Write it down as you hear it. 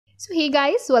So hey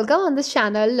guys, welcome on this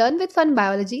channel learn with fun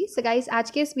biology. So guys,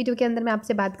 आज के इस video के अंदर मैं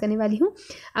आपसे बात करने वाली हूँ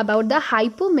अबाउट द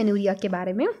हाइपोमेनोरिया के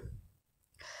बारे में।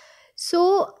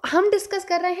 हम डिस्कस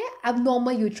कर रहे हैं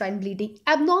abnormal uterine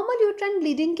bleeding. Abnormal uterine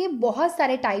bleeding के बहुत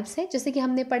सारे टाइप्स हैं, जैसे कि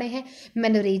हमने पढ़े हैं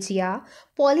मेनोरेजिया,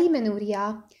 पॉलीमेनोरिया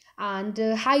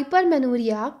एंड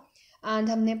हाइपरमेनोरिया, एंड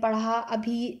हमने पढ़ा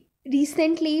अभी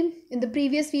recently in the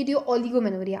previous video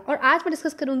oligomenorrhoea. और आज मैं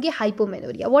डिस्कस करूंगी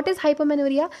hypomenorrhoea. What is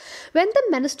hypomenorrhoea? When the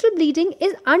menstrual bleeding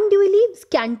is unduly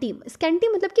scanty. Scanty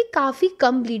मतलब कि काफ़ी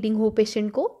कम ब्लीडिंग हो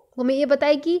पेशेंट को। हमें ये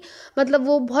बताए कि मतलब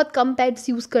वो बहुत कम पैड्स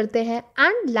यूज़ करते हैं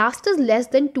and last is less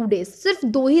than 2 days, सिर्फ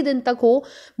 2 ही दिन तक हो,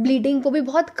 ब्लीडिंग को भी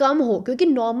बहुत कम हो, क्योंकि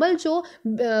नॉर्मल जो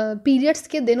पीरियड्स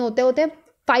के दिन होते हैं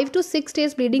 5 to 6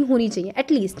 days ब्लीडिंग होनी चाहिए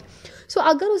एटलीस्ट।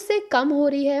 अगर उससे कम हो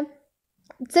रही है,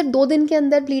 सिर्फ 2 दिन के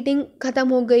अंदर ब्लीडिंग ख़त्म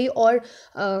हो गई और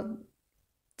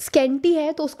स्कैंटी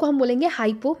है, तो उसको हम बोलेंगे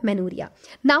हाइपोमेनोरिया।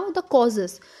 Now the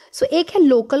causes. एक है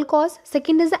local cause,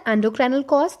 second is the endocrinal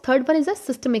cause, third one is the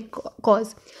systemic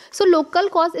cause. Local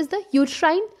cause is the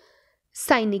uterine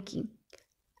साइनिकी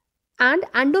and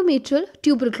endometrial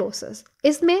tuberculosis.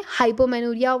 इसमें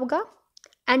हाइपोमेनोरिया होगा।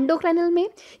 एंडोक्राइनल में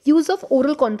यूज ऑफ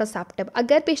ओरल कॉन्ट्रासेप्टिव।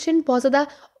 अगर patient बहुत ज़्यादा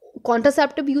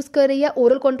contraceptive use कर रही है,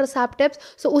 ओरल कॉन्ट्रासेप्टिव्स,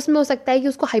 सो उसमें हो सकता है कि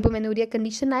उसको हाइपोमेनोरिया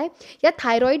कंडीशन आए, या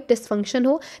थायराइड डिसफंक्शन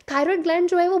हो। थायराइड ग्लैंड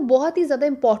जो है वो बहुत ही ज़्यादा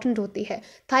इंपॉर्टेंट होती है।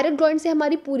 थायराइड ग्लैंड से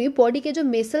हमारी पूरी बॉडी के जो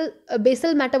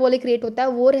बेसल मेटाबॉलिक रेट होता है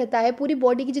वो रहता है। पूरी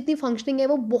बॉडी की जितनी फंक्शनिंग है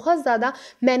वो बहुत ज़्यादा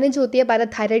मैनेज होती है बाय द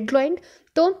थायराइड ग्लैंड।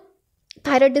 तो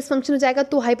थायराइड डिसफंक्शन हो जाएगा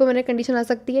तो हाइपोमेनोरिया कंडीशन आ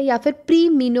सकती है, या फिर प्री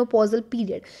मीनोपॉजल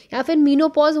पीरियड, या फिर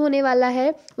मीनोपॉज होने वाला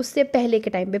है उससे पहले के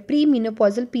टाइम पे, pre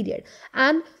menopausal period.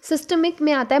 And systemic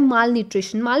में आता है माल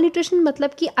न्यूट्रिशन। माल न्यूट्रिशन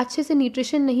मतलब कि अच्छे से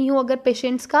न्यूट्रिशन नहीं हो अगर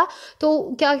पेशेंट्स का,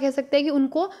 तो क्या कह सकते हैं कि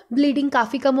उनको ब्लीडिंग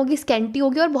काफ़ी कम होगी, स्कैंटी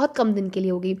होगी और बहुत कम दिन के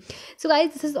लिए होगी। So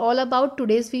guys, this is all about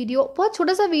today's video. बहुत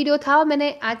छोटा सा वीडियो था,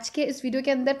 मैंने आज के इस वीडियो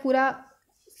के अंदर पूरा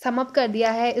समअप कर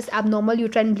दिया है इस एबनॉर्मल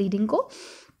यूट्राइन ब्लीडिंग को।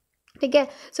 ठीक है।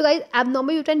 गाइज,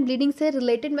 एबनॉर्मल यूट्राइन ब्लीडिंग से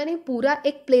रिलेटेड मैंने पूरा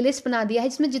एक प्लेलिस्ट बना दिया है,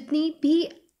 जिसमें जितनी भी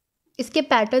इसके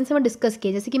पैटर्न्स हैं मैं डिस्कस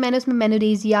किए। जैसे कि मैंने उसमें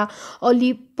menorrhagia,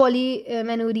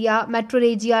 polymenorrhoea,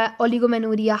 metrorrhagia,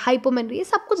 oligomenorrhoea, hypomenorrhoea,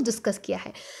 सब कुछ डिस्कस किया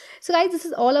है। So guys, this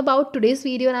is all about today's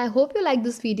video and I hope you like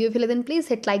this video. If you like, then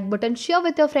please hit like button, share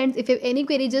with your friends. If you have any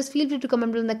query, just feel free to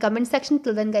comment below in the comment section.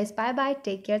 Till then guys, bye bye,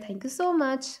 take care, thank you so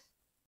much.